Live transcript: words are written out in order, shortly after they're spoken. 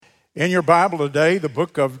In your Bible today, the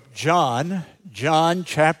book of John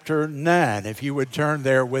chapter 9, if you would turn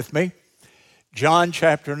there with me. John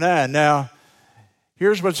chapter 9. Now,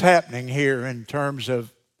 here's what's happening here in terms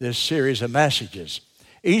of this series of messages.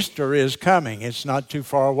 Easter is coming. It's not too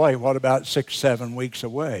far away. What about 6-7 weeks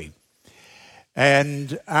away?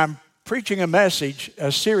 And I'm preaching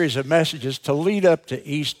a series of messages to lead up to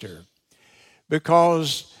Easter,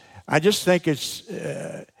 because I just think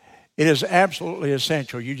it is absolutely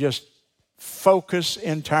essential you just focus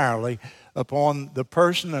entirely upon the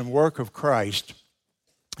person and work of Christ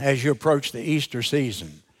as you approach the Easter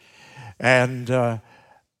season. And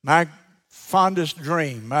my fondest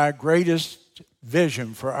dream, my greatest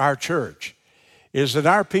vision for our church is that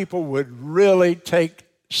our people would really take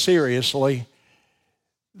seriously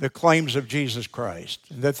the claims of Jesus Christ,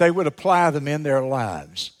 that they would apply them in their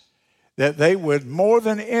lives, that they would more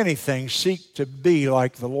than anything seek to be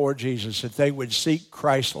like the Lord Jesus, that they would seek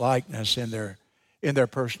Christ-likeness in their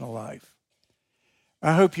personal life.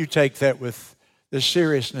 I hope you take that with the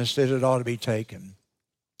seriousness that it ought to be taken.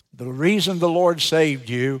 The reason the Lord saved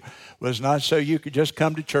you was not so you could just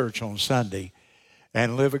come to church on Sunday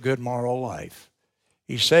and live a good moral life.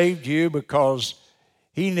 He saved you because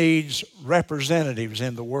He needs representatives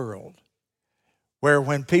in the world, where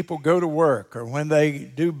when people go to work or when they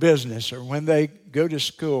do business or when they go to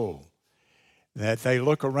school, that they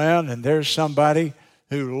look around and there's somebody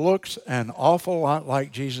who looks an awful lot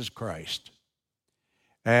like Jesus Christ.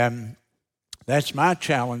 And that's my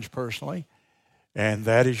challenge personally, and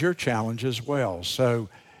that is your challenge as well. So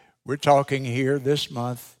we're talking here this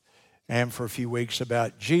month and for a few weeks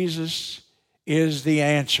about Jesus is the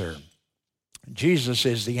answer. Jesus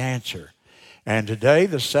is the answer. And today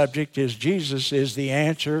the subject is Jesus is the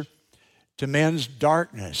answer to men's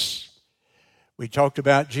darkness. We talked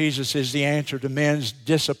about Jesus is the answer to men's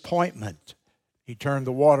disappointment. He turned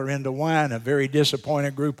the water into wine. A very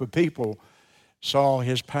disappointed group of people saw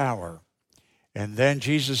His power. And then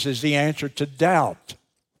Jesus is the answer to doubt,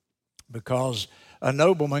 because a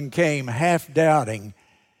nobleman came half doubting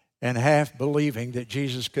and half believing that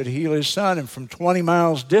Jesus could heal his son. And from 20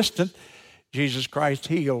 miles distant, Jesus Christ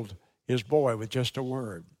healed his boy with just a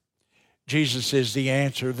word. Jesus is the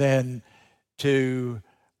answer then to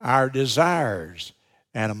our desires.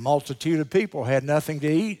 And a multitude of people had nothing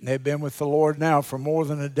to eat, and they've been with the Lord now for more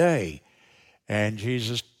than a day. And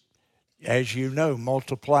Jesus, as you know,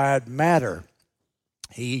 multiplied matter.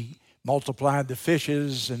 He multiplied the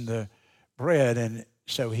fishes and the bread, and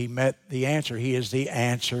so He met the answer. He is the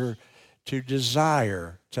answer to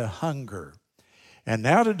desire, to hunger. And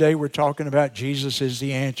now today we're talking about Jesus is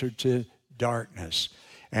the answer to darkness.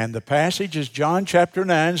 And the passage is John chapter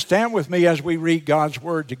 9. Stand with me as we read God's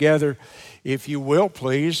Word together, if you will,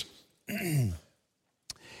 please.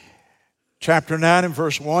 Chapter 9 and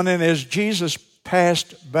verse 1, and as Jesus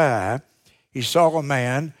passed by, He saw a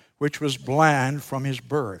man which was blind from his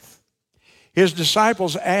birth. His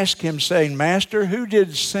disciples asked Him, saying, Master, who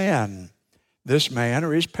did sin, this man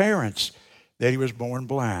or his parents, that he was born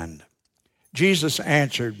blind? Jesus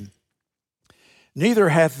answered, Neither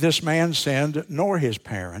hath this man sinned nor his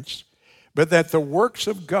parents, but that the works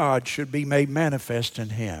of God should be made manifest in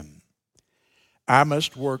him. I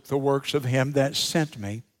must work the works of Him that sent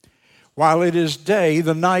me. While it is day,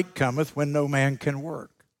 the night cometh when no man can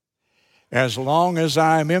work. As long as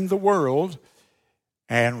I am in the world,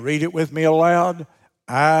 and read it with me aloud,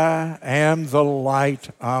 I am the light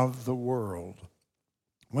of the world.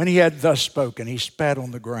 When He had thus spoken, He spat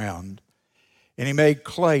on the ground, and He made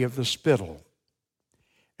clay of the spittle,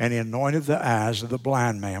 and He anointed the eyes of the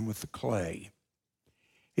blind man with the clay.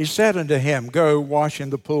 He said unto him, Go, wash in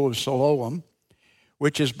the pool of Siloam,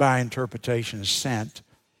 which is by interpretation sent.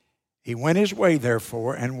 He went his way,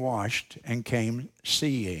 therefore, and washed, and came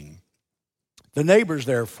seeing. The neighbors,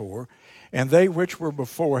 therefore, and they which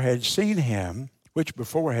before had seen him,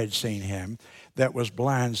 that was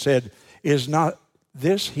blind, said, Is not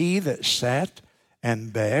this he that sat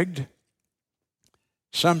and begged?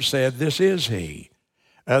 Some said, This is he.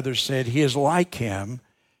 Others said, He is like him.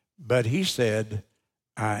 But he said,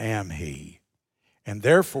 I am he. And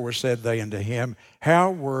therefore said they unto him, How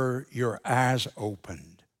were your eyes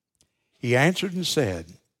opened? He answered and said,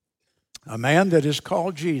 A man that is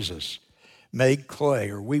called Jesus made clay,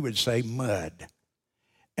 or we would say mud,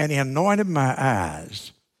 and He anointed my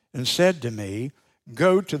eyes, and said to me,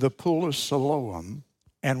 Go to the pool of Siloam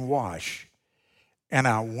and wash. And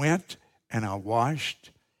I went and I washed,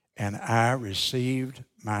 and I received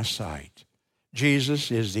my sight.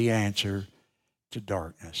 Jesus is the answer to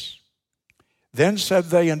darkness. Then said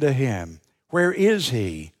they unto Him, Where is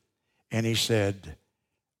He? And He said,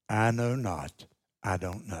 I know not. I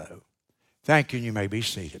don't know. Thank you, and you may be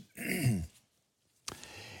seated.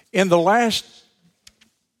 In the last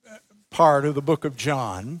part of the book of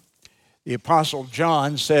John, the Apostle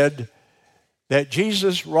John said that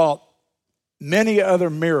Jesus wrought many other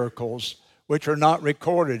miracles which are not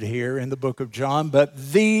recorded here in the book of John,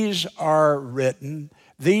 but these are written.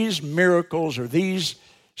 These miracles or these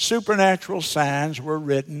supernatural signs were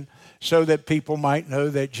written so that people might know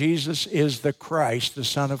that Jesus is the Christ, the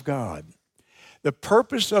Son of God. The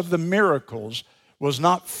purpose of the miracles was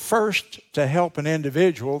not first to help an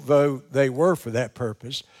individual, though they were for that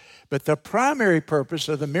purpose, but the primary purpose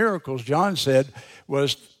of the miracles, John said,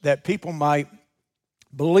 was that people might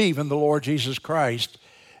believe in the Lord Jesus Christ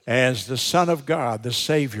as the Son of God, the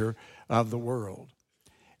Savior of the world.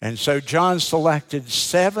 And so John selected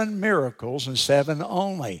 7 miracles and 7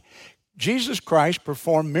 only. Jesus Christ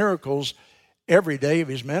performed miracles every day of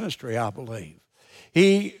his ministry, I believe.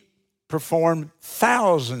 He performed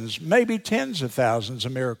thousands, maybe tens of thousands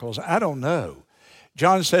of miracles. I don't know.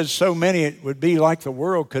 John says so many it would be like the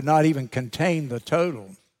world could not even contain the total.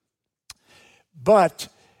 But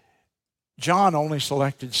John only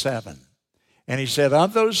selected 7. And he said,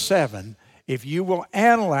 of those 7, if you will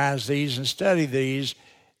analyze these and study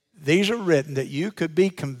these are written that you could be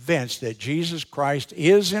convinced that Jesus Christ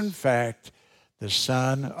is in fact the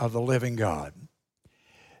Son of the living God.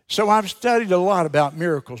 So I've studied a lot about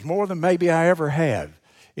miracles, more than maybe I ever have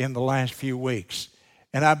in the last few weeks.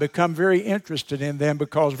 And I've become very interested in them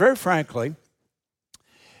because, very frankly,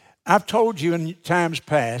 I've told you in times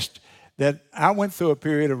past that I went through a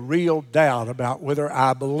period of real doubt about whether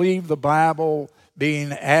I believed the Bible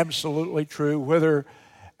being absolutely true, whether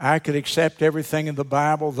I could accept everything in the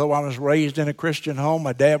Bible, though I was raised in a Christian home.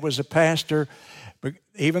 My dad was a pastor. But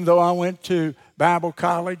even though I went to Bible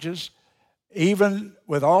colleges, even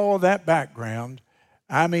with all of that background,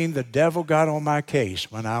 I mean, the devil got on my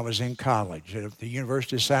case when I was in college at the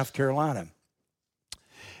University of South Carolina.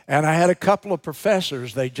 And I had a couple of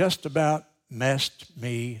professors, they just about messed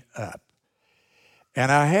me up.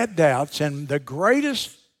 And I had doubts, and the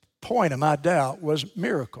greatest point of my doubt was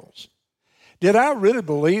miracles. Did I really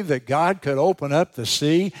believe that God could open up the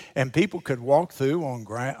sea and people could walk through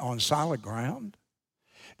on solid ground?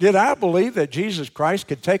 Did I believe that Jesus Christ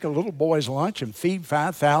could take a little boy's lunch and feed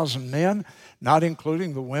 5,000 men, not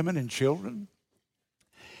including the women and children?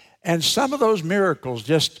 And some of those miracles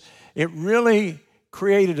it really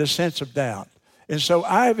created a sense of doubt. And so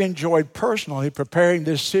I've enjoyed personally preparing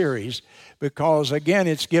this series because, again,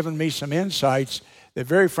 it's given me some insights that,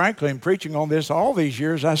 very frankly, in preaching on this all these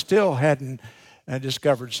years, I still hadn't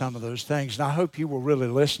discovered some of those things. And I hope you will really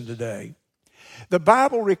listen today. The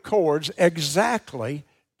Bible records exactly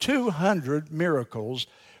 200 miracles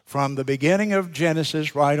from the beginning of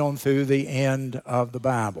Genesis right on through the end of the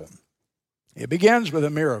Bible. It begins with a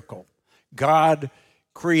miracle. God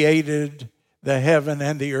created the heaven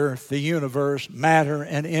and the earth, the universe, matter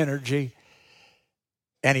and energy,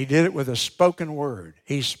 and he did it with a spoken word.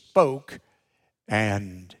 He spoke,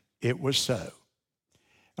 and it was so.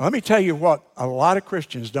 Now, let me tell you what a lot of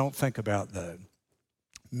Christians don't think about, though.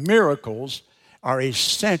 Miracles are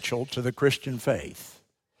essential to the Christian faith.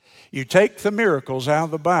 You take the miracles out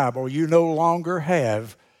of the Bible, you no longer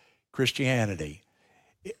have Christianity.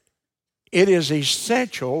 It is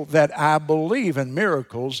essential that I believe in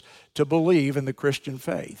miracles to believe in the Christian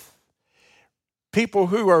faith. People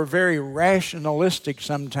who are very rationalistic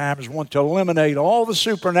sometimes want to eliminate all the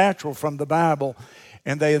supernatural from the Bible,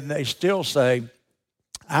 and they still say,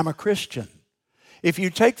 I'm a Christian. If you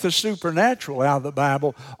take the supernatural out of the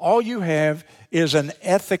Bible, all you have is an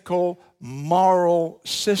ethical, moral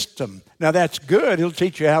system. Now that's good. It'll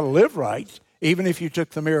teach you how to live right, even if you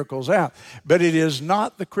took the miracles out. But it is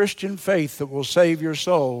not the Christian faith that will save your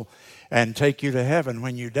soul and take you to heaven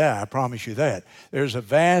when you die. I promise you that. There's a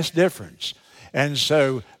vast difference. And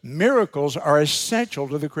so miracles are essential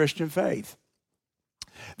to the Christian faith.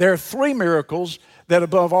 There are 3 miracles that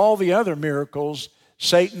above all the other miracles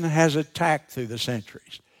Satan has attacked through the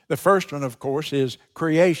centuries. The first one, of course, is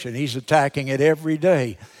creation. He's attacking it every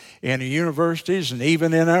day in the universities and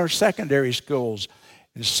even in our secondary schools.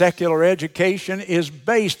 And secular education is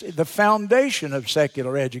based, the foundation of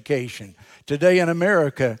secular education today in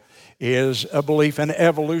America is a belief in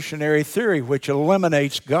evolutionary theory, which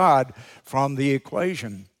eliminates God from the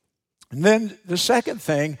equation. And then the second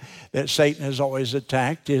thing that Satan has always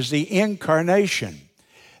attacked is the incarnation.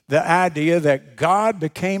 The idea that God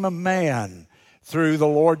became a man through the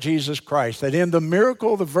Lord Jesus Christ. That in the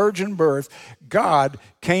miracle of the virgin birth, God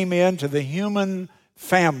came into the human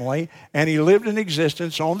family and he lived in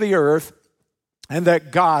existence on the earth, and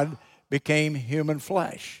that God became human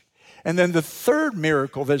flesh. And then the third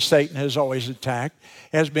miracle that Satan has always attacked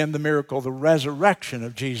has been the miracle of the resurrection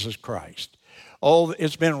of Jesus Christ. Oh,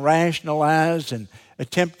 it's been rationalized and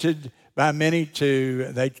attempted by many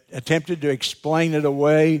they attempted to explain it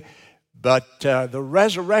away. But the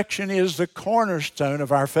resurrection is the cornerstone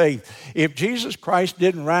of our faith. If Jesus Christ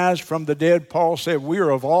didn't rise from the dead, Paul said, we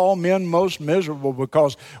are of all men most miserable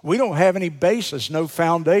because we don't have any basis, no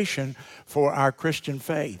foundation for our Christian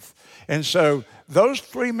faith. And so those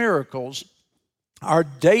three miracles are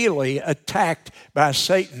daily attacked by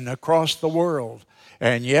Satan across the world.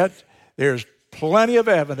 And yet there's plenty of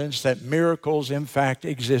evidence that miracles, in fact,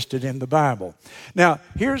 existed in the Bible. Now,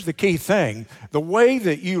 here's the key thing. The way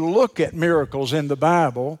that you look at miracles in the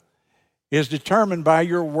Bible is determined by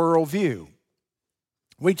your worldview.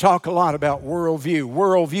 We talk a lot about worldview.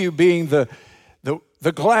 Worldview being the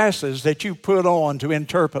glasses that you put on to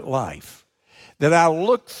interpret life. That I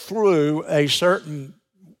look through a certain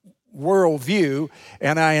worldview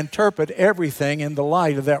and I interpret everything in the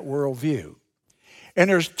light of that worldview. And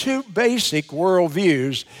there's two basic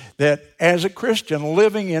worldviews that as a Christian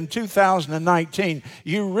living in 2019,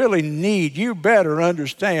 you better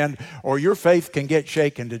understand or your faith can get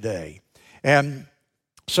shaken today. And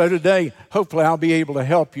so today, hopefully I'll be able to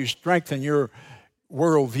help you strengthen your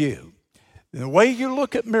worldview. The way you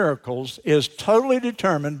look at miracles is totally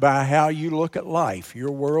determined by how you look at life,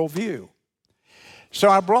 your worldview. So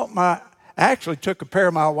I actually took a pair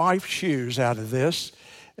of my wife's shoes out of this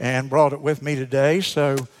and brought it with me today,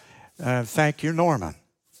 so thank you, Norman.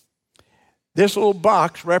 This little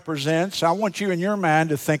box represents, I want you in your mind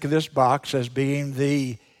to think of this box as being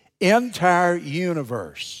the entire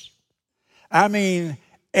universe. I mean,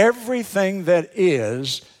 everything that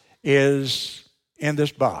is in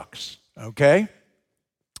this box, okay?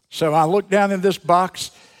 So I look down in this box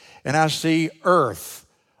and I see Earth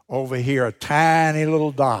over here, a tiny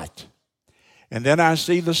little dot. And then I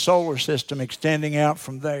see the solar system extending out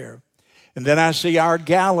from there. And then I see our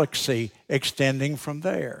galaxy extending from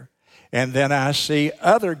there. And then I see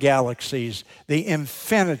other galaxies, the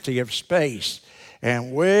infinity of space.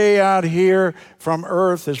 And way out here from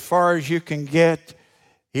Earth, as far as you can get,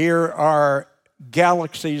 here are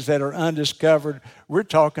galaxies that are undiscovered. We're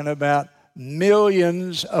talking about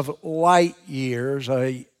millions of light years,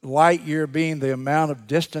 a light year being the amount of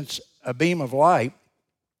distance a beam of light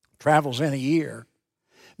travels in a year.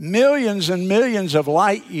 Millions and millions of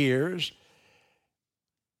light years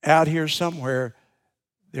out here somewhere,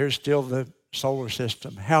 there's still the solar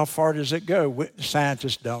system. How far does it go?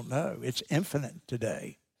 Scientists don't know. It's infinite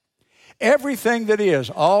today. Everything that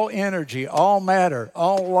is, all energy, all matter,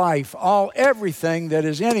 all life, everything that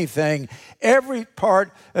is anything, every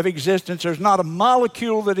part of existence, there's not a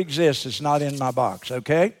molecule that exists that's not in my box,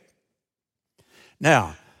 okay?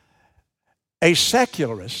 Now, a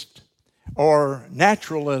secularist, or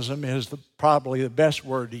naturalism is probably the best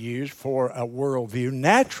word to use for a worldview.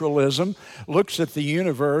 Naturalism looks at the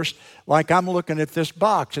universe like I'm looking at this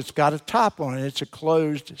box. It's got a top on it. It's a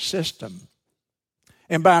closed system.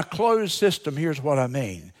 And by a closed system, here's what I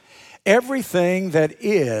mean. Everything that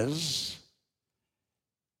is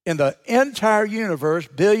in the entire universe,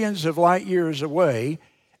 billions of light years away,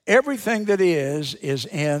 everything that is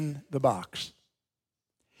in the box.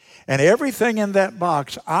 And everything in that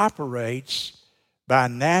box operates by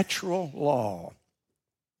natural law.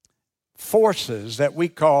 Forces that we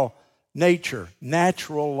call nature,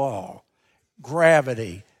 natural law,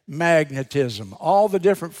 gravity, magnetism, all the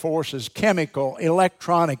different forces, chemical,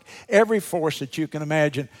 electronic, every force that you can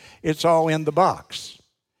imagine, it's all in the box.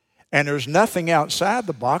 And there's nothing outside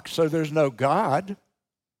the box, so there's no God.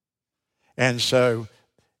 And so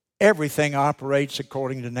everything operates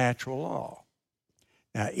according to natural law.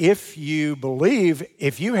 Now, if you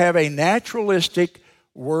have a naturalistic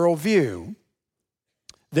worldview,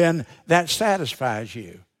 then that satisfies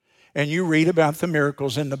you. And you read about the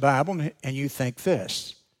miracles in the Bible and you think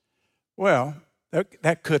this, well,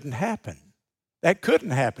 that couldn't happen. That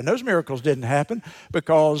couldn't happen. Those miracles didn't happen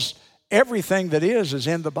because everything that is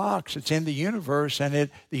in the box. It's in the universe, and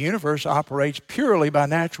the universe operates purely by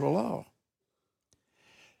natural law.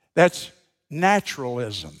 That's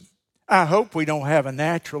naturalism. I hope we don't have a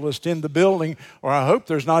naturalist in the building, or I hope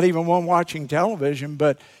there's not even one watching television,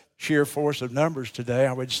 but sheer force of numbers today,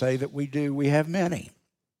 I would say that we do. We have many.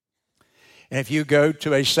 And if you go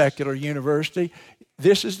to a secular university,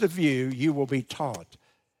 this is the view you will be taught.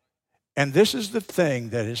 And this is the thing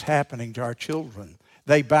that is happening to our children.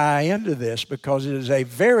 They buy into this because it is a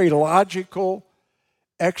very logical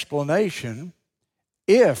explanation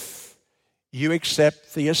if you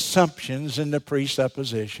accept the assumptions and the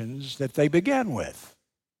presuppositions that they begin with.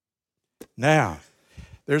 Now,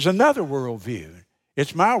 there's another worldview.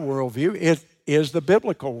 It's my worldview. It is the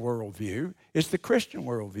biblical worldview. It's the Christian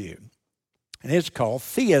worldview. And it's called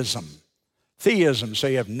theism. Theism. So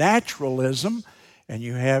you have naturalism and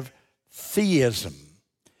you have theism.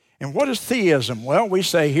 And what is theism? Well, we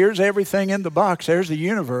say here's everything in the box. There's the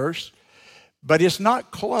universe. But it's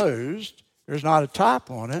not closed. There's not a top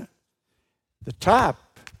on it. The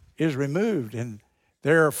top is removed, and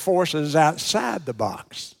there are forces outside the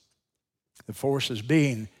box. The forces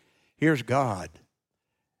being, here's God.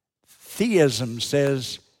 Theism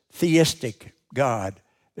says theistic God.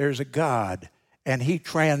 There's a God, and he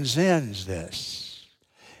transcends this.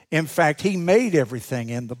 In fact, he made everything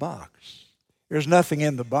in the box. There's nothing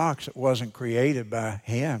in the box that wasn't created by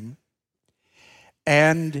him.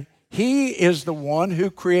 And he is the one who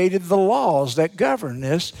created the laws that govern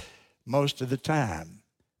this most of the time.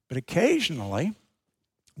 But occasionally,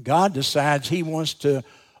 God decides he wants to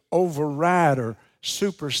override or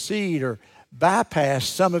supersede or bypass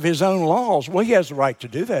some of his own laws. Well, he has the right to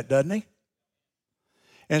do that, doesn't he?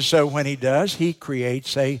 And so when he does, he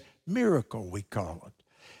creates a miracle, we call it.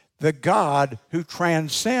 The God who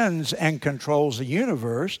transcends and controls the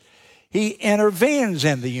universe, he intervenes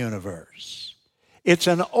in the universe. It's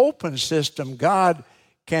an open system. God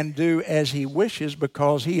can do as he wishes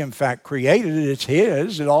because he, in fact, created it. It's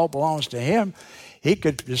his. It all belongs to him. He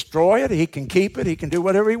could destroy it. He can keep it. He can do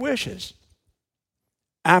whatever he wishes.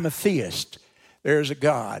 I'm a theist. There's a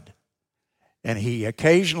God. And he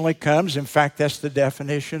occasionally comes. In fact, that's the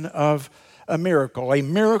definition of a miracle. A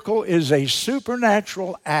miracle is a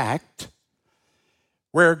supernatural act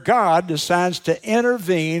where God decides to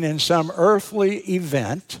intervene in some earthly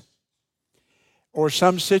event or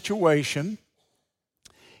some situation.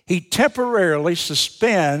 He temporarily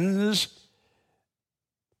suspends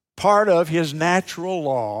part of his natural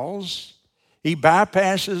laws. He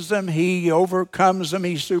bypasses them. He overcomes them.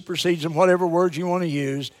 He supersedes them, whatever words you want to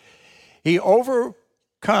use. He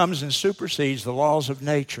overcomes and supersedes the laws of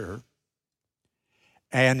nature,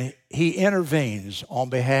 and he intervenes on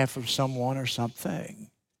behalf of someone or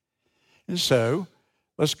something. And so,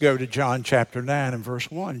 let's go to John chapter 9 and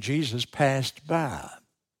verse 1. Jesus passed by.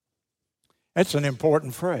 That's an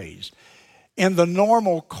important phrase. In the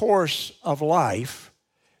normal course of life,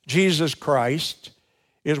 Jesus Christ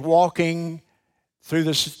is walking through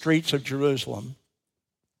the streets of Jerusalem,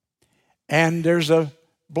 and there's a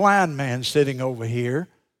blind man sitting over here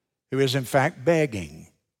who is in fact begging.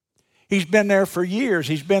 He's been there for years.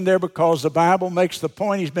 He's been there because the Bible makes the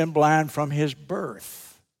point he's been blind from his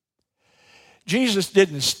birth. Jesus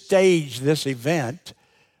didn't stage this event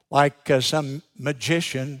like some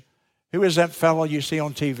magician. Who is that fellow you see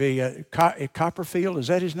on TV? Copperfield, is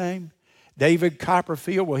that his name? David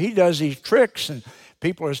Copperfield. Well, he does these tricks, and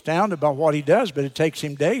people are astounded by what he does, but it takes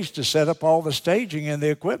him days to set up all the staging and the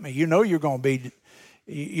equipment. You know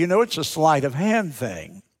it's a sleight of hand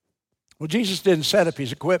thing. Well, Jesus didn't set up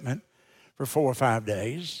his equipment for 4 or 5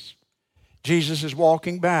 days. Jesus is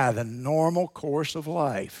walking by the normal course of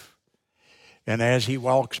life. And as he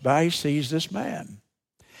walks by, he sees this man.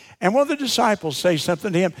 And one of the disciples say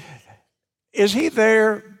something to him. Is he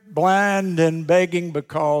there blind and begging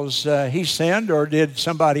because he sinned, or did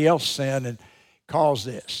somebody else sin and cause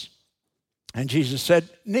this? And Jesus said,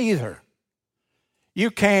 neither.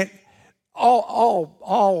 You can't,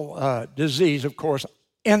 all disease, of course,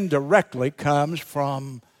 indirectly comes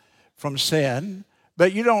from sin,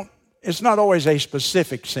 but it's not always a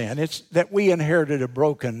specific sin. It's that we inherited a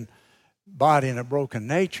broken body and a broken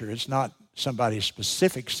nature. It's not somebody's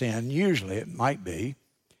specific sin. Usually it might be.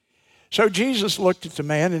 So Jesus looked at the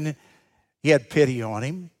man and he had pity on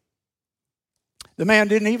him. The man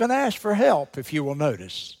didn't even ask for help, if you will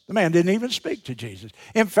notice. The man didn't even speak to Jesus.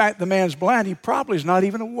 In fact, the man's blind. He probably is not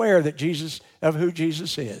even aware of who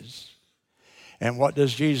Jesus is. And what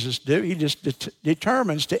does Jesus do? He just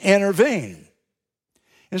determines to intervene.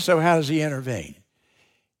 And so how does he intervene?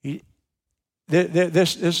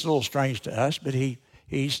 This is a little strange to us, but he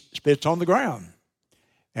spits on the ground.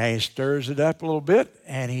 And he stirs it up a little bit,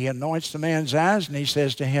 and he anoints the man's eyes, and he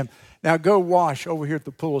says to him, now go wash over here at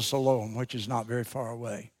the pool of Siloam, which is not very far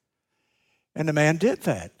away. And the man did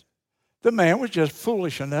that. The man was just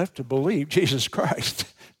foolish enough to believe Jesus Christ.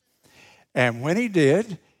 And when he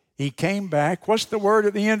did, he came back. What's the word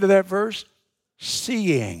at the end of that verse?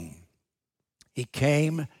 Seeing. He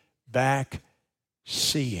came back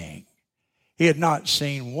seeing. He had not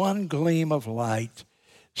seen one gleam of light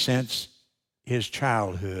since his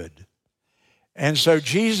childhood. And so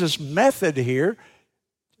Jesus' method here,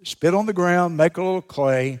 spit on the ground, make a little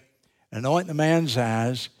clay, anoint the man's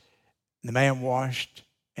eyes, and the man washed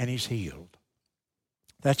and he's healed.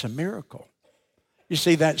 That's a miracle. You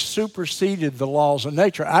see, that superseded the laws of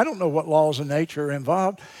nature. I don't know what laws of nature are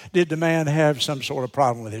involved. Did the man have some sort of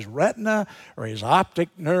problem with his retina or his optic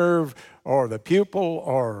nerve or the pupil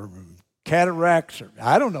or cataracts?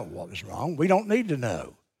 I don't know what was wrong. We don't need to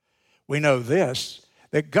know. We know this,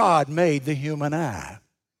 that God made the human eye.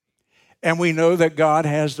 And we know that God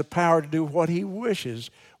has the power to do what he wishes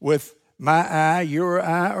with my eye, your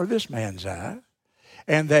eye, or this man's eye.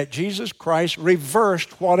 And that Jesus Christ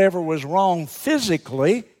reversed whatever was wrong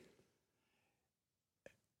physically,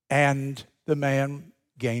 and the man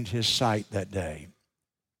gained his sight that day.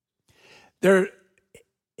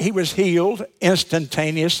 He was healed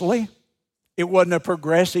instantaneously. It wasn't a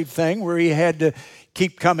progressive thing where he had to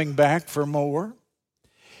keep coming back for more.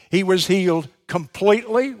 He was healed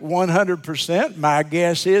completely, 100%. My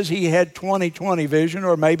guess is he had 20/20 vision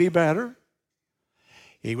or maybe better.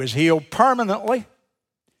 He was healed permanently.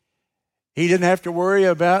 He didn't have to worry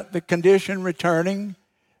about the condition returning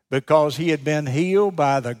because he had been healed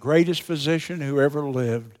by the greatest physician who ever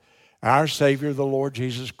lived, our Savior, the Lord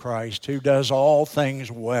Jesus Christ, who does all things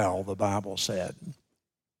well, the Bible said.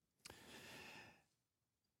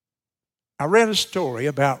 I read a story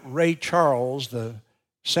about Ray Charles, the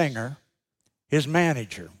singer, his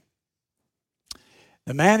manager.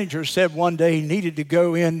 The manager said one day he needed to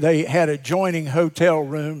go in. They had adjoining hotel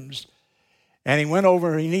rooms. And he went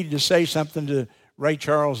over and he needed to say something to Ray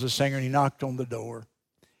Charles, the singer, and he knocked on the door.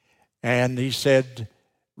 And he said,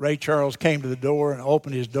 Ray Charles came to the door and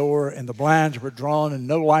opened his door, and the blinds were drawn and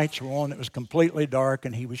no lights were on. It was completely dark,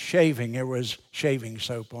 and he was shaving. There was shaving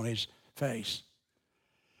soap on his face.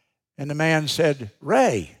 And the man said,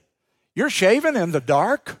 Ray, you're shaving in the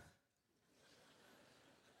dark?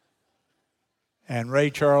 And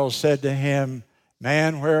Ray Charles said to him,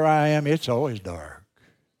 man, where I am, it's always dark.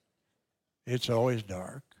 It's always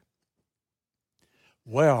dark.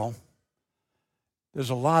 Well, there's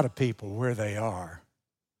a lot of people where they are.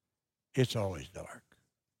 It's always dark.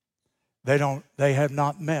 They have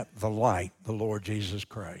not met the light, the Lord Jesus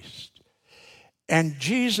Christ. And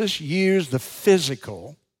Jesus used the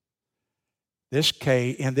physical,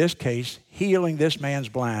 in this case, healing this man's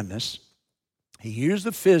blindness. He used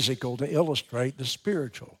the physical to illustrate the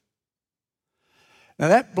spiritual. Now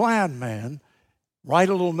that blind man, write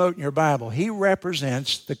a little note in your Bible. He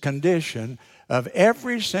represents the condition of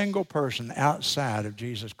every single person outside of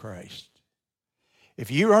Jesus Christ.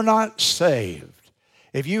 If you are not saved,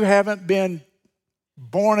 if you haven't been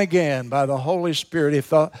born again by the Holy Spirit,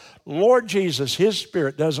 if the Lord Jesus, his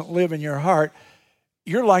Spirit, doesn't live in your heart,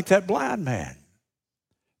 you're like that blind man.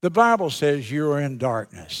 The Bible says you are in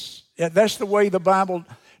darkness. That's the way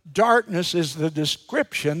darkness is the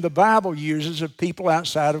description the Bible uses of people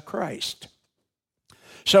outside of Christ.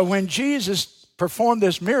 So when Jesus performed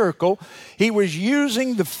this miracle, he was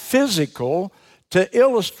using the physical to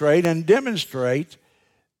illustrate and demonstrate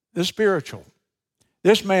the spiritual.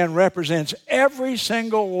 This man represents every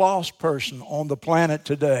single lost person on the planet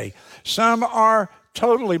today. Some are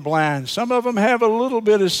totally blind. Some of them have a little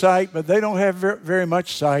bit of sight, but they don't have very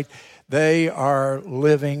much sight. They are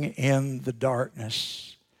living in the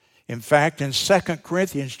darkness. In fact, in 2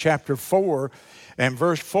 Corinthians chapter 4, and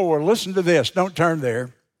verse 4, listen to this. Don't turn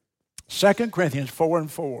there. 2 Corinthians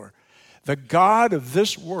 4:4. The God of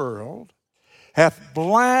this world hath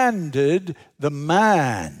blinded the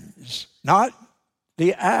minds, not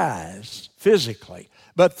the eyes physically,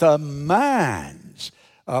 but the minds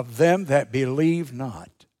of them that believe not.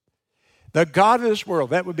 The God of this world,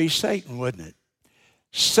 that would be Satan, wouldn't it?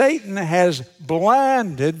 Satan has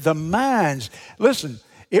blinded the minds. Listen,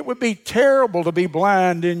 it would be terrible to be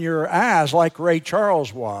blind in your eyes like Ray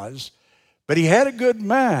Charles was, but he had a good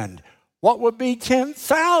mind. What would be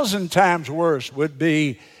 10,000 times worse would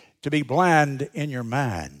be to be blind in your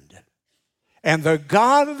mind. And the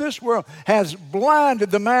God of this world has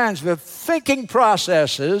blinded the minds, the thinking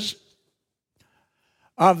processes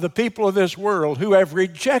of the people of this world who have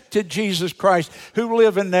rejected Jesus Christ, who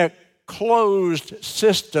live in that closed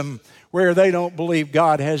system where they don't believe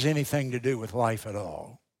God has anything to do with life at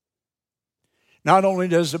all. Not only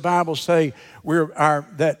does the Bible say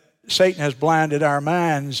that Satan has blinded our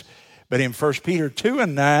minds, but in 1 Peter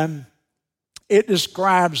 2:9, it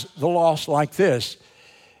describes the lost like this.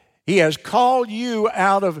 He has called you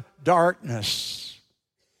out of darkness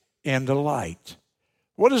into light.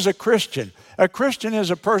 What is a Christian? A Christian is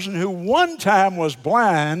a person who one time was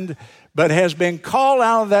blind, but has been called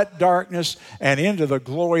out of that darkness and into the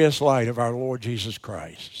glorious light of our Lord Jesus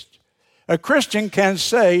Christ. A Christian can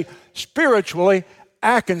say, spiritually,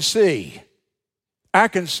 I can see. I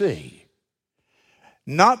can see.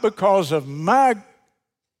 Not because of my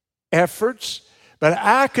efforts, But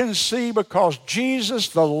I can see because Jesus,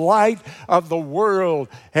 the light of the world,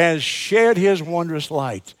 has shed his wondrous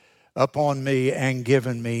light upon me and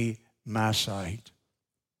given me my sight.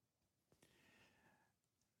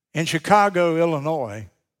 In Chicago, Illinois,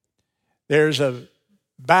 there's a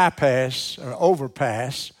bypass or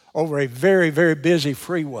overpass over a very, very busy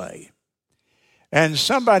freeway. And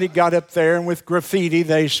somebody got up there and with graffiti,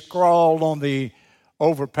 they scrawled on the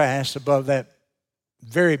overpass above that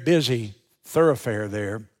very busy thoroughfare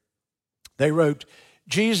there. They wrote,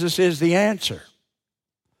 "Jesus is the answer."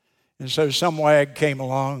 And so some wag came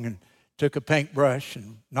along and took a paintbrush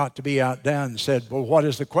and, not to be outdone, said, "Well, what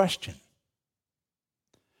is the question?"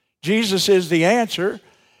 Jesus is the answer.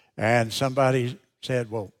 And somebody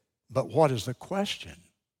said, "Well, but what is the question?"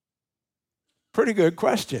 Pretty good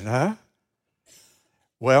question, huh?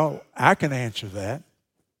 Well, I can answer that.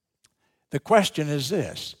 The question is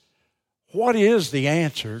this: what is the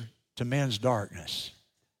answer to men's darkness?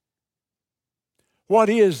 What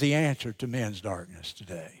is the answer to men's darkness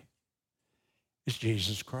today? It's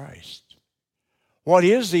Jesus Christ. What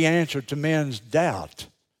is the answer to men's doubt?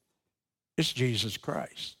 It's Jesus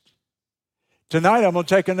Christ. Tonight I'm going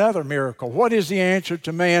to take another miracle. What is the answer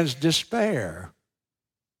to man's despair?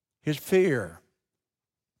 His fear,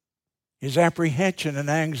 his apprehension and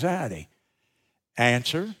anxiety.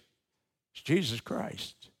 Answer, it's Jesus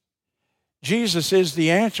Christ. Jesus is the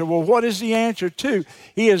answer. Well, what is the answer to?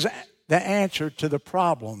 He is the answer to the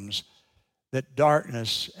problems that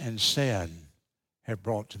darkness and sin have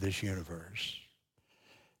brought to this universe.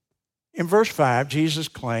 In verse 5, Jesus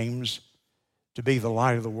claims to be the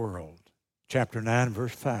light of the world. Chapter 9,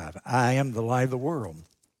 verse 5, "I am the light of the world."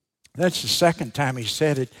 That's the second time he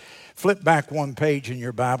said it. Flip back one page in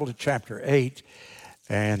your Bible to chapter 8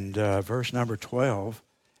 and verse number 12.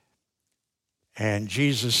 And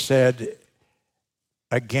Jesus said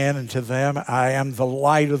again unto them, "I am the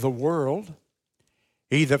light of the world.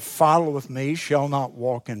 He that followeth me shall not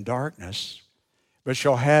walk in darkness, but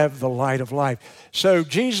shall have the light of life." So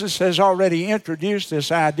Jesus has already introduced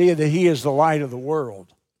this idea that he is the light of the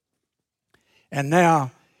world. And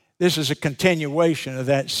now this is a continuation of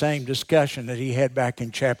that same discussion that he had back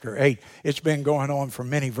in chapter 8. It's been going on for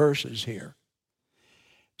many verses here.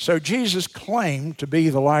 So Jesus claimed to be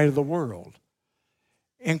the light of the world.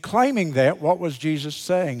 In claiming that, what was Jesus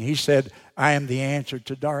saying? He said, "I am the answer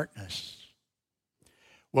to darkness."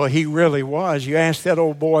 Well, he really was. You asked that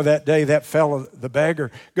old boy that day, that fellow, the beggar.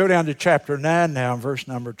 Go down to chapter 9 now, verse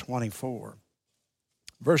number 24.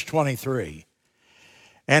 Verse 23.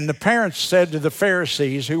 "And the parents said to the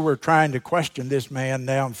Pharisees who were trying to question this man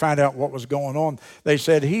now and find out what was going on, they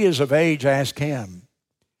said, 'He is of age, ask him.'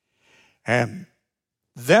 And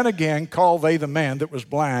then again called they the man that was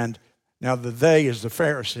blind." Now the they is the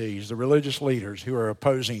Pharisees, the religious leaders who are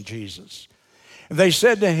opposing Jesus. "And they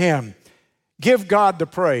said to him, 'Give God the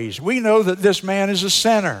praise. We know that this man is a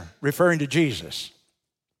sinner,'" referring to Jesus.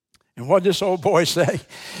 And what did this old boy say?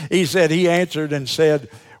 He said, he answered and said,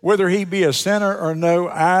 "Whether he be a sinner or no,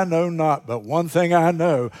 I know not. But one thing I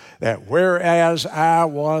know, that whereas I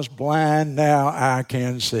was blind, now I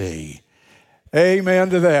can see."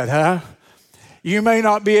 Amen to that, huh? You may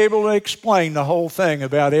not be able to explain the whole thing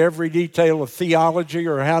about every detail of theology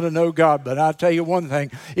or how to know God, but I'll tell you one thing.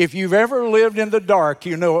 If you've ever lived in the dark,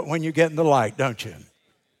 you know it when you get in the light, don't you?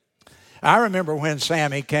 I remember when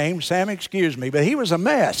Sammy came. Sammy, excuse me, but he was a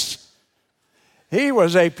mess. He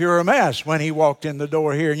was a pure mess when he walked in the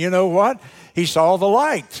door here. And you know what? He saw the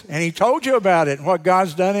light, and he told you about it and what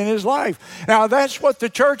God's done in his life. Now, that's what the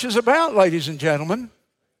church is about, ladies and gentlemen.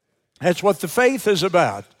 That's what the faith is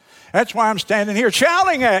about. That's why I'm standing here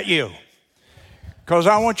shouting at you, because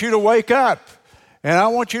I want you to wake up, and I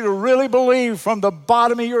want you to really believe from the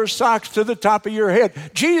bottom of your socks to the top of your head.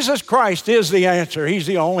 Jesus Christ is the answer. He's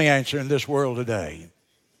the only answer in this world today.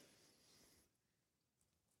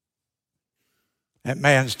 That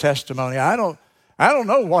man's testimony, I don't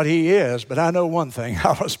know what he is, but I know one thing.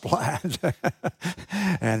 I was blind,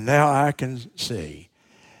 and now I can see.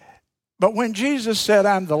 But when Jesus said,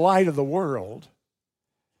 "I'm the light of the world,"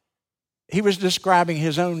 he was describing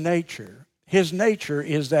his own nature. His nature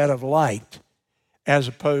is that of light as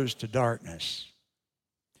opposed to darkness.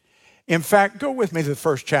 In fact, go with me to the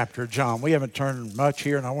first chapter of John. We haven't turned much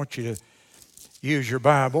here, and I want you to use your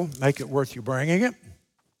Bible, make it worth you bringing it.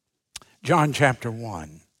 John chapter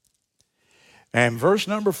 1 and verse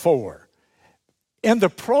number 4. In the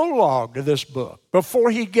prologue to this book,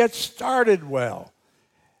 before he gets started well,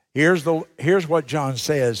 here's what John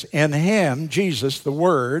says. "In him," Jesus, the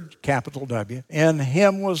Word, capital W, "in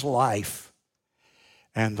him was life,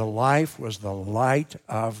 and the life was the light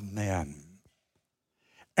of men.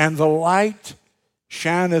 And the light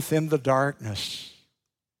shineth in the darkness.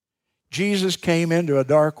 Jesus came into a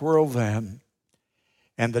dark world then,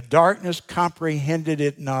 and the darkness comprehended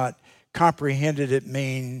it not. Comprehended it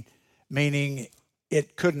meaning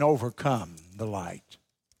it couldn't overcome the light.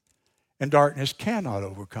 And darkness cannot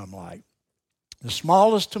overcome light. The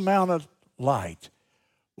smallest amount of light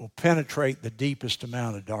will penetrate the deepest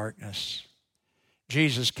amount of darkness.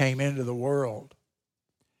 Jesus came into the world,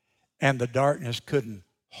 and the darkness couldn't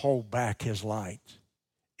hold back his light.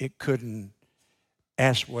 It couldn't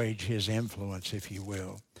assuage his influence, if you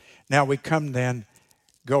will. Now we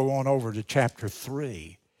go on over to chapter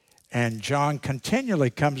 3. And John continually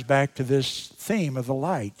comes back to this theme of the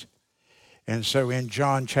light. And so in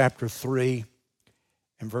John chapter 3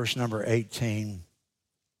 and verse number 18,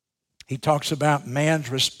 he talks about man's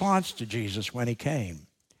response to Jesus when he came.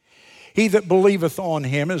 He that believeth on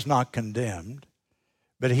him is not condemned,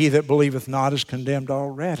 but he that believeth not is condemned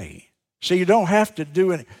already. So you don't have to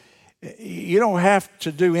do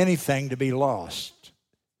anything to be lost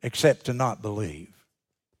except to not believe.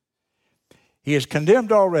 He is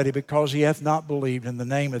condemned already because he hath not believed in the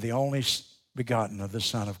name of the only begotten of the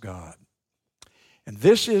Son of God. And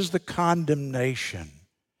this is the condemnation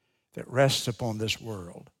that rests upon this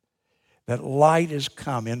world, that light is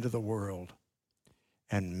come into the world,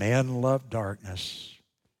 and men love darkness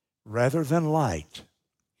rather than light.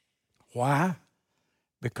 Why?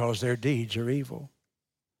 Because their deeds are evil.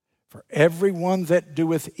 For everyone that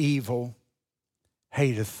doeth evil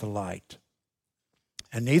hateth the light,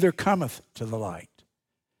 and neither cometh to the light,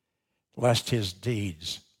 lest his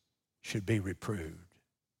deeds should be reproved.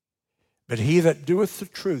 But he that doeth the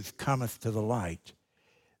truth cometh to the light,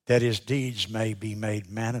 that his deeds may be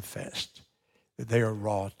made manifest, that they are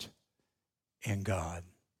wrought in God.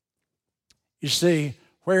 You see,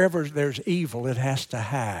 wherever there's evil, it has to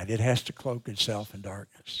hide. It has to cloak itself in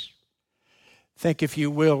darkness. Think, if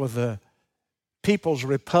you will, of the People's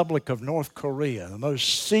Republic of North Korea, the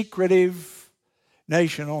most secretive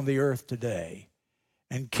nation on the earth today.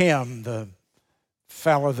 And Kim, the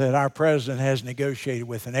fellow that our president has negotiated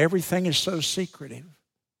with, and everything is so secretive.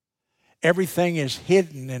 Everything is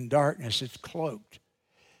hidden in darkness. It's cloaked.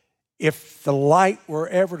 If the light were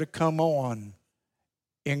ever to come on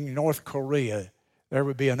in North Korea, there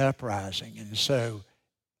would be an uprising. And so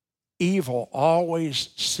evil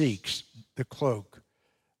always seeks the cloak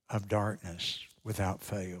of darkness without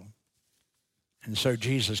fail. And so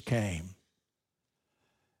Jesus came.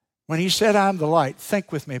 When he said, I'm the light,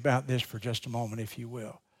 think with me about this for just a moment, if you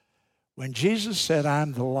will. When Jesus said,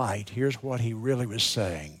 I'm the light, here's what he really was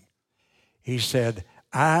saying. He said,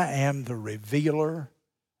 I am the revealer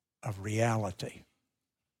of reality.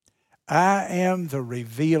 I am the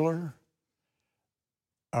revealer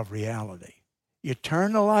of reality. You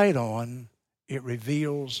turn the light on, it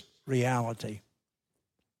reveals reality.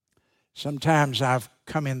 Sometimes I've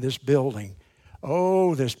come in this building,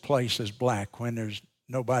 oh, this place is black when there's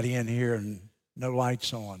nobody in here and no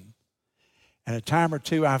lights on. And a time or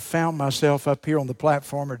two I've found myself up here on the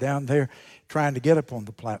platform or down there trying to get up on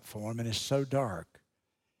the platform, and it's so dark.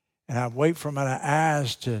 And I wait for my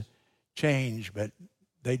eyes to change, but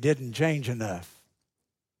they didn't change enough.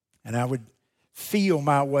 And I would feel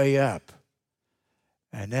my way up.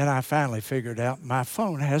 And then I finally figured out my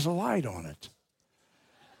phone has a light on it.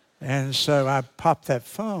 And so I popped that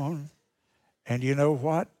phone, and you know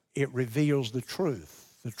what? It reveals the truth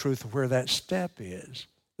of where that step is,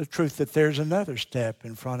 the truth that there's another step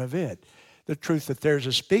in front of it, the truth that there's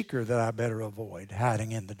a speaker that I better avoid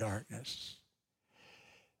hiding in the darkness.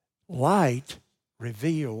 Light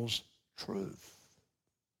reveals truth.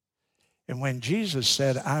 And when Jesus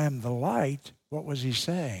said, I am the light, what was he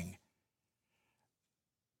saying?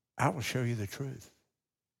 I will show you the truth.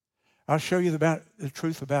 I'll show you the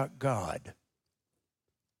truth about God.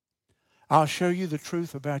 I'll show you the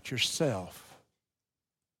truth about yourself.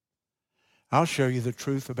 I'll show you the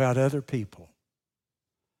truth about other people.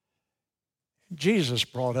 Jesus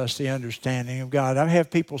brought us the understanding of God. I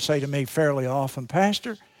have people say to me fairly often,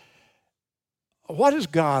 Pastor, what is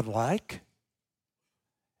God like?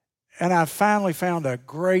 And I finally found a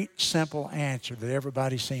great simple answer that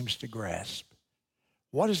everybody seems to grasp.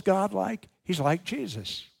 What is God like? He's like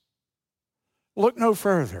Jesus. Look no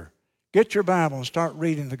further. Get your Bible and start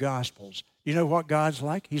reading the Gospels. You know what God's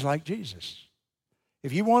like? He's like Jesus.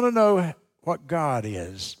 If you want to know what God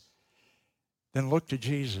is, then look to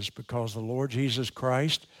Jesus, because the Lord Jesus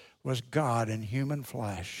Christ was God in human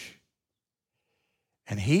flesh.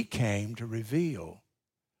 And he came to reveal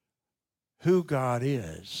who God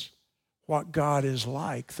is, what God is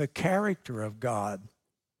like, the character of God,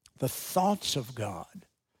 the thoughts of God.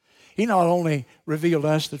 He not only revealed to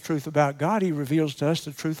us the truth about God, he reveals to us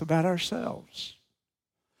the truth about ourselves.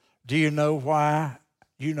 Do you know why?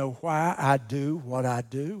 You know why I do what I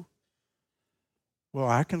do? Well,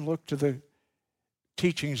 I can look to the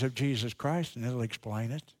teachings of Jesus Christ and it'll explain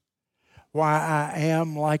it. Why I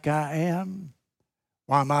am like I am,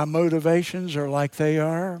 why my motivations are like they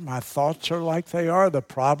are, my thoughts are like they are, the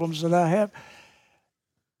problems that I have.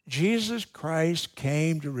 Jesus Christ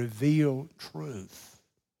came to reveal truth.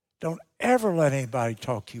 Don't ever let anybody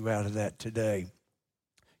talk you out of that today.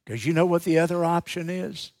 Because you know what the other option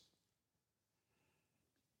is?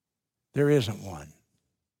 There isn't one.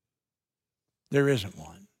 There isn't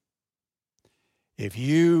one. If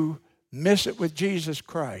you miss it with Jesus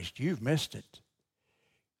Christ, you've missed it.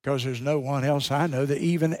 Because there's no one else I know that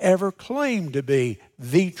even ever claimed to be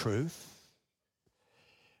the truth.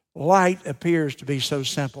 Light appears to be so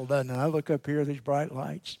simple, doesn't it? I look up here at these bright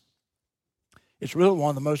lights. It's really one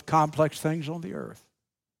of the most complex things on the earth.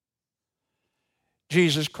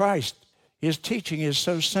 Jesus Christ, his teaching is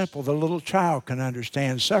so simple the little child can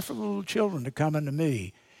understand. Suffer the little children to come unto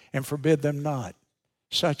me and forbid them not.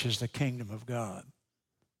 Such is the kingdom of God.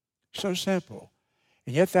 So simple.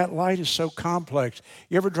 And yet that light is so complex.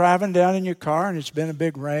 You ever driving down in your car and it's been a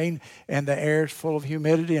big rain and the air is full of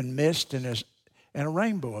humidity and mist and a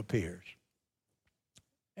rainbow appears.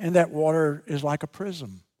 And that water is like a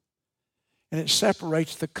prism. And it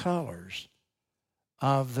separates the colors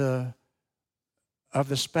of the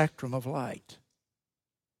spectrum of light.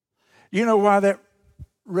 You know why that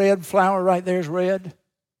red flower right there is red?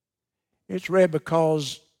 It's red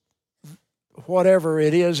because whatever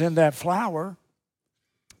it is in that flower,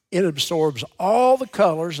 it absorbs all the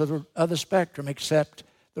colors of the spectrum except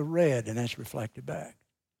the red, and that's reflected back.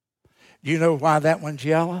 Do you know why that one's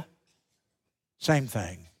yellow? Same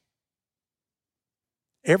thing.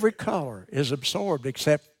 Every color is absorbed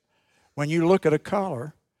except when you look at a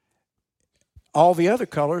color, all the other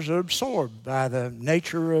colors are absorbed by the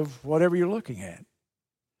nature of whatever you're looking at.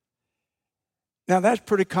 Now, that's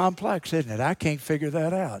pretty complex, isn't it? I can't figure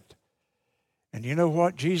that out. And you know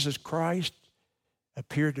what? Jesus Christ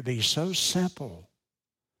appeared to be so simple,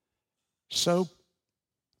 so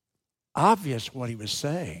obvious what he was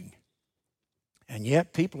saying. And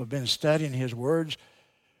yet people have been studying his words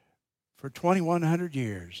for 2,100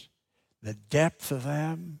 years. The depth of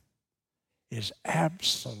them is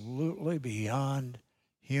absolutely beyond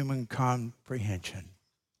human comprehension.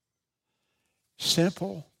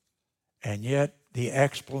 Simple, and yet the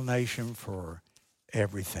explanation for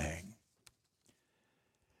everything.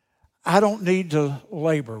 I don't need to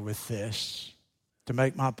labor with this to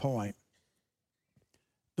make my point.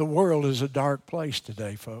 The world is a dark place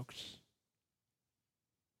today, folks.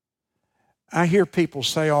 I hear people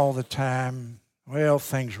say all the time, well,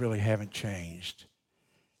 things really haven't changed.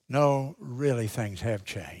 No, really things have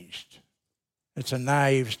changed. It's a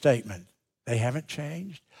naive statement. They haven't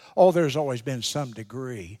changed. Oh, there's always been some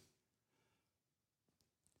degree.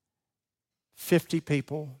 50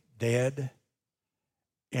 people dead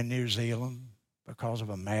in New Zealand because of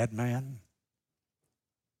a madman.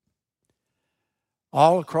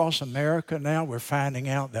 All across America now we're finding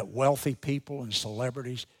out that wealthy people and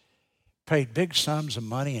celebrities paid big sums of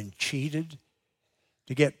money and cheated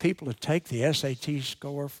to get people to take the SAT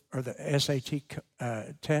score or the SAT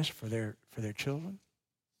test for their children.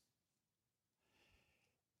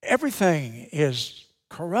 Everything is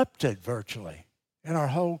corrupted virtually in our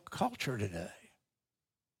whole culture today.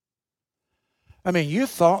 I mean, you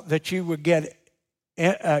thought that you would get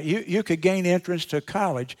you could gain entrance to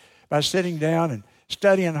college by sitting down and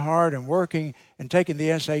studying hard and working and taking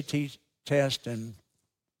the SAT test, and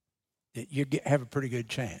you have a pretty good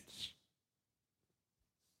chance.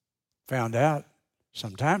 Found out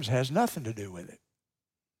sometimes it has nothing to do with it.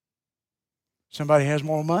 Somebody has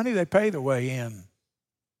more money, they pay their way in.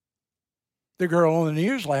 The girl on the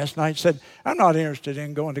news last night said, I'm not interested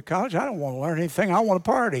in going to college. I don't want to learn anything. I want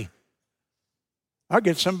to party. I'll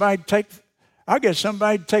get somebody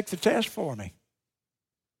to take the test for me.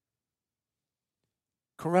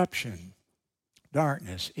 Corruption,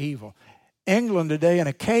 darkness, evil. England today in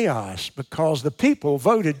a chaos because the people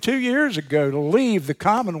voted 2 years ago to leave the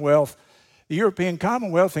Commonwealth, the European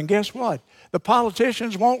Commonwealth, and guess what? The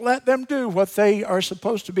politicians won't let them do what they are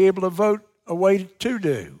supposed to be able to vote a way to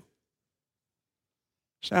do.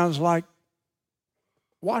 Sounds like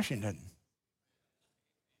Washington.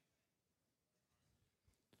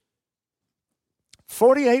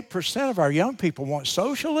 %48 of our young people want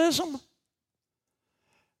socialism.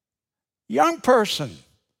 Young person,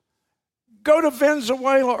 go to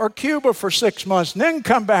Venezuela or Cuba for 6 months and then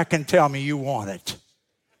come back and tell me you want it.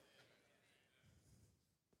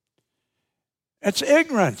 It's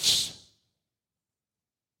ignorance.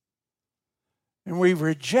 And we've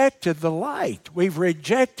rejected the light. We've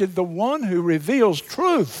rejected the one who reveals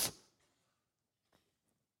truth.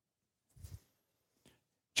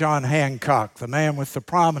 John Hancock, the man with the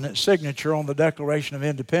prominent signature on the Declaration of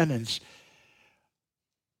Independence,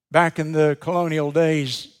 back in the colonial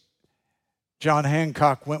days, John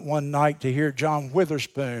Hancock went one night to hear John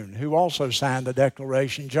Witherspoon, who also signed the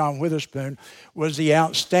Declaration. John Witherspoon was the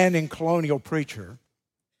outstanding colonial preacher.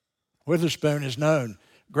 Witherspoon is known,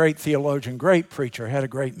 great theologian, great preacher, had a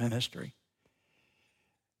great ministry.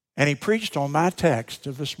 And he preached on my text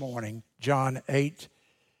of this morning, John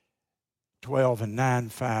 8:12 and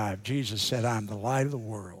 9:5. Jesus said, I'm the light of the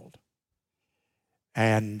world.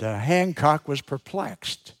 And Hancock was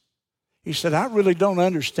perplexed. He said, I really don't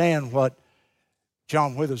understand what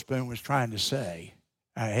John Witherspoon was trying to say.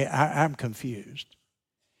 I'm confused.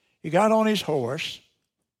 He got on his horse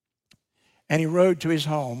and he rode to his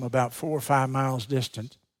home about 4 or 5 miles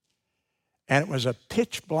distant. And it was a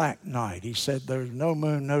pitch black night. He said there was no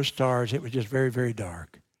moon, no stars. It was just very, very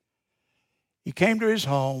dark. He came to his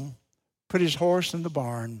home, put his horse in the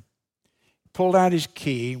barn, pulled out his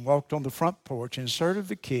key, walked on the front porch, inserted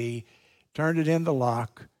the key, turned it in the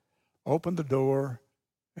lock, opened the door,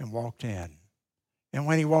 and walked in. And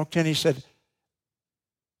when he walked in, he said,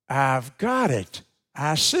 I've got it.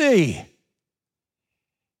 I see.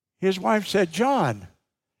 His wife said, John,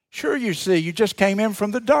 sure you see. You just came in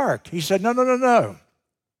from the dark. He said, No.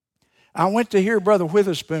 I went to hear Brother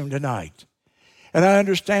Witherspoon tonight, and I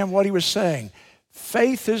understand what he was saying.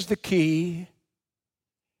 Faith is the key.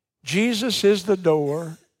 Jesus is the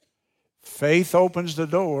door. Faith opens the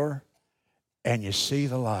door, and you see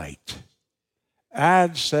the light.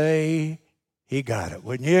 I'd say he got it,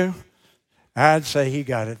 wouldn't you? I'd say he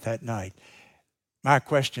got it that night. My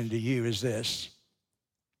question to you is this.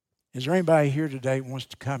 Is there anybody here today who wants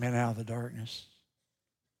to come in out of the darkness?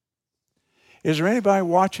 Is there anybody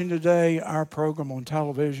watching today our program on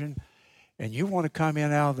television and you want to come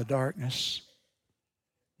in out of the darkness?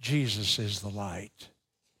 Jesus is the light.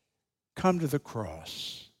 Come to the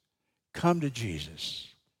cross. Come to Jesus,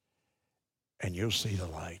 and you'll see the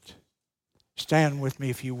light. Stand with me,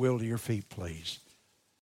 if you will, to your feet, please.